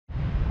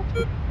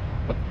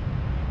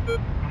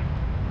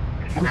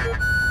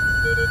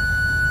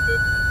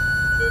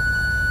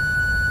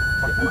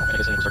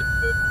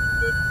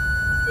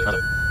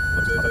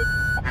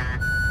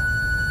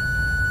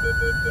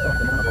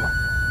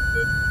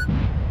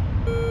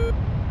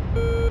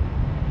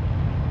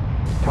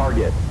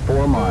Target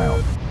 4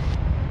 miles.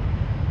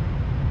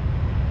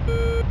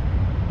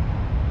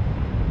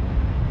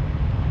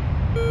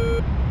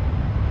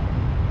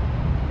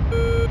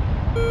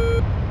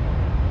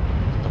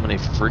 So many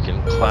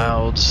freaking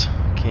clouds.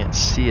 Can't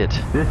see it.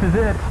 This is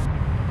it.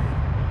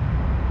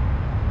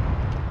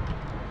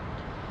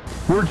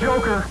 We're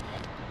Joker.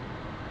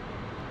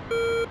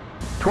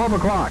 12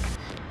 o'clock.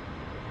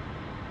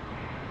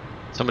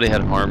 Somebody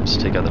had arms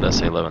take out that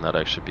SA-11. That'd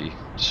actually be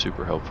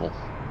super helpful.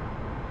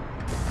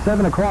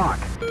 7 o'clock.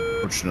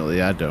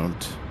 Fortunately, I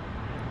don't.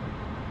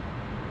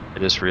 I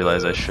just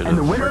realized I should have.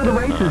 And the winner of the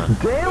race is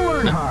Dale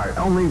Earnhardt.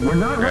 Only we're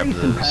not grabbed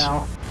racing, those,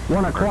 pal.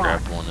 1 or o'clock.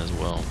 grabbed one as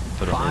well.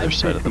 Put it on the other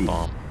side of the 550.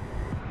 bomb.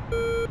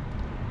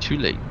 Too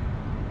late.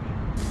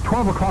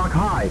 12 o'clock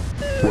high.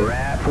 We're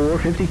at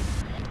 450.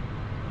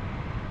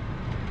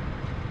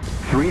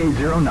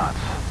 380 knots.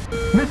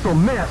 Missile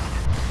missed.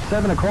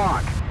 7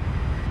 o'clock.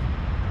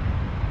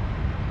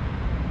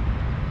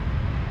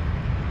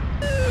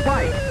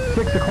 Spike.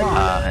 6 o'clock.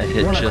 I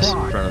hit 1 just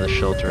o'clock. in front of the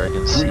shelter. I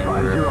can see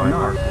where 350 my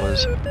mark knots.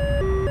 was.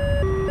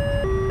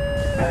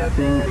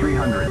 Passing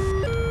 300.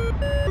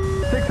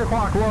 6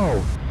 o'clock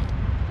low.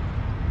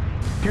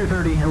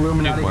 230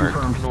 Illuminati New mark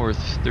confirmed. north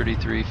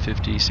 33,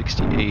 50,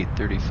 68,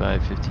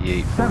 35,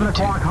 58, 7 42.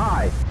 o'clock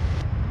high.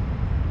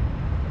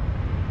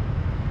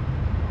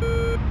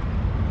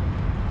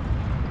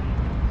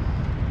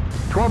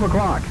 $12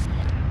 o'clock.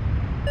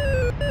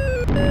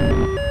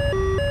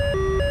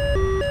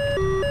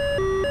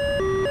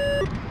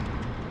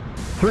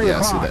 Three Yeah,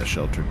 I see o'clock. that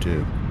shelter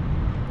too.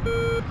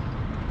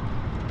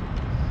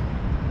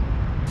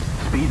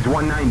 Speed's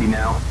 190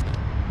 now.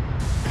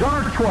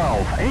 Dark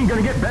 12. Ain't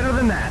gonna get better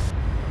than that.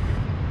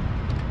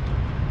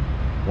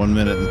 1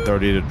 minute and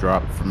 30 to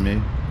drop from me.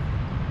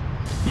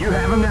 You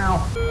have him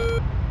now.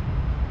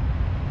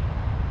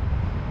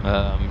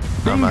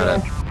 I'm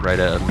at right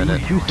at a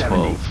minute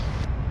 270. 12.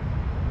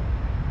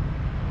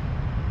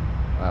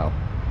 Wow.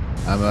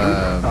 I'm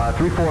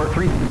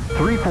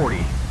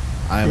 340.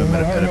 I am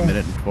at a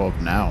minute and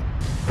 12 now.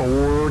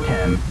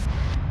 410.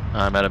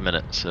 I'm at a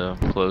minute, so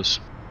close.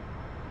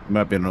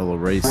 Might be in a little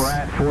race. We're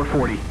at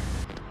 440.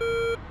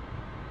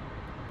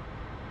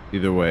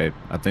 Either way,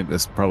 I think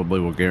this probably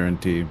will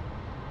guarantee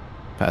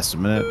past a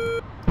minute.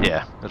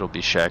 Yeah, it'll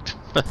be shacked.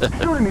 Shoot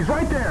him, he's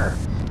right there.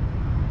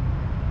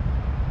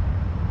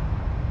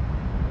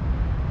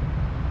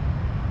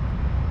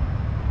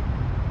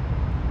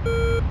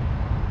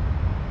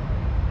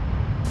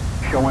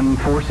 Showing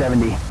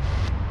 470.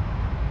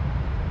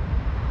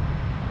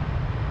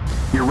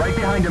 You're right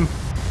behind him.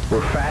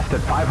 We're fast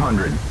at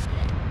 500.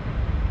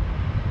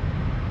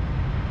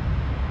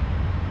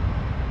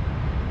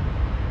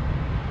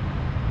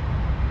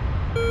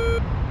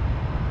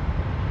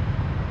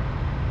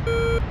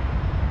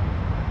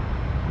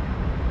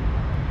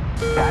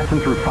 Passing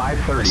through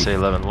 530.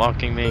 SA-11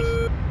 locking me.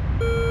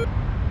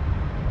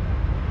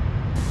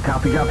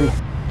 Copy, copy.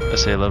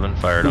 SA-11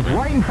 fired on He's me.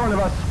 right in front of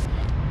us.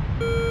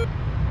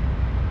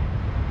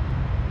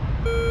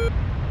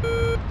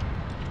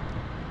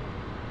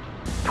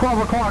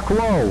 $12 o'clock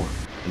low.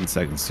 10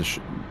 seconds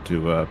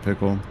to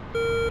pickle.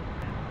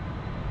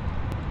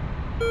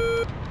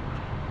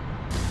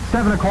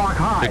 7 o'clock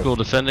high. Pickle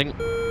defending.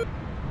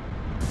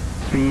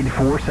 Speed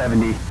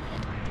 470.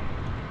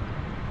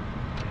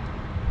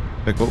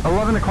 Pickle.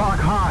 11 o'clock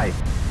high.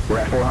 We're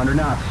at 400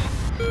 knots.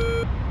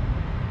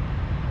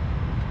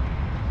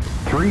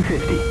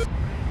 350.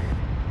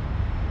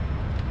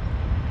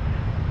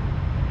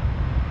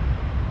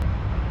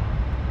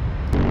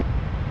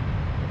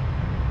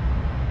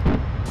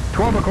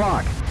 $12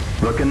 o'clock.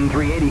 Looking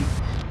 380.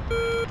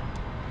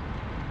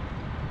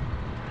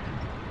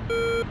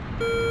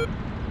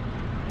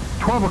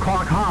 $12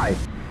 o'clock high.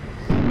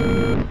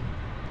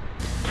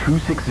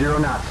 260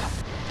 knots.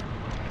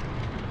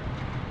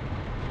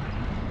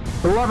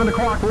 11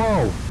 o'clock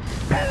low.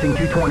 Passing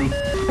 220.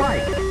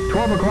 Spike.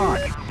 12 o'clock.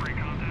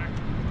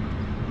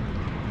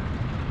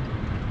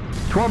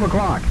 12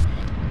 o'clock.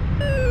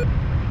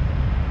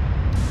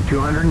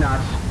 200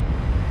 knots.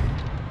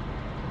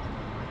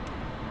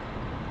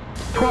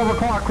 12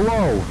 o'clock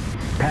low.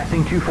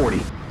 Passing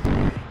 240.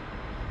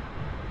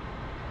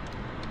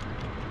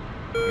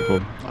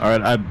 Pickle.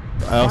 Alright, I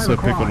also 5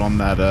 o'clock. pickled on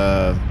that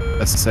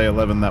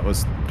SA-11 that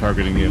was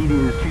targeting Speed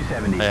you. is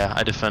 270. Yeah,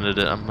 I defended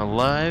it. I'm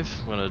alive.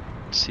 I'm gonna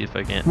see if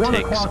I can't 1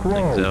 take o'clock some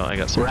things low. out. I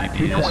got some We're at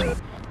PPUs. 220.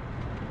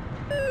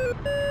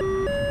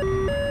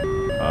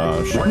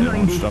 Shit, they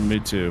 190. launched on me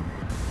too.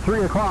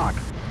 3 o'clock.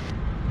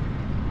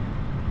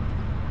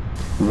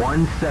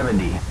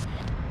 170.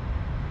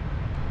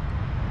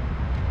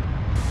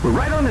 We're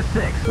right on the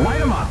 6. Light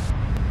them up.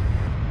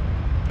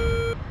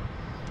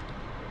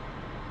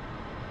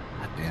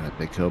 God damn it,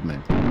 they killed me.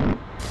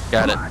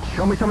 Got it. Come on,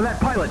 show me some of that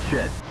pilot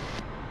shit.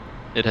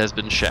 It has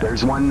been shacked.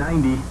 There's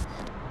 190.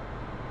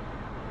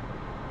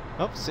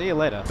 Oh, see you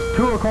later.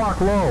 2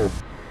 o'clock low.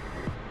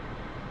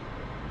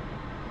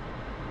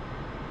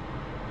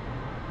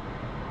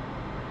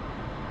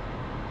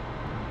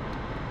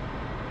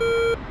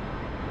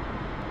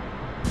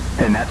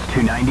 And that's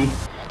 290.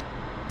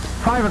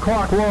 5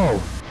 o'clock low.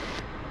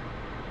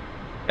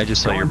 I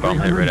just saw your Going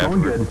bump hit right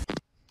 300, going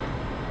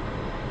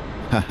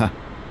afterward. good.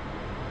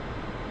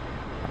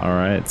 All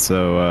right,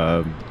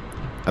 so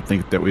I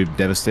think that we've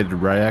devastated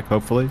Ryak,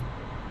 hopefully.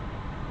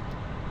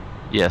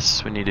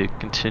 Yes, we need to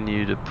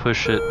continue to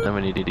push it, and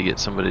we need to get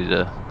somebody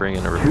to bring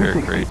in a repair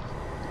 260. crate.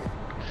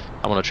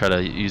 I want to try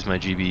to use my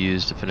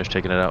GBUs to finish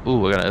taking it out.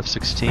 Ooh, I got an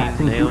F16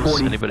 Passing nails.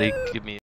 240. Anybody give me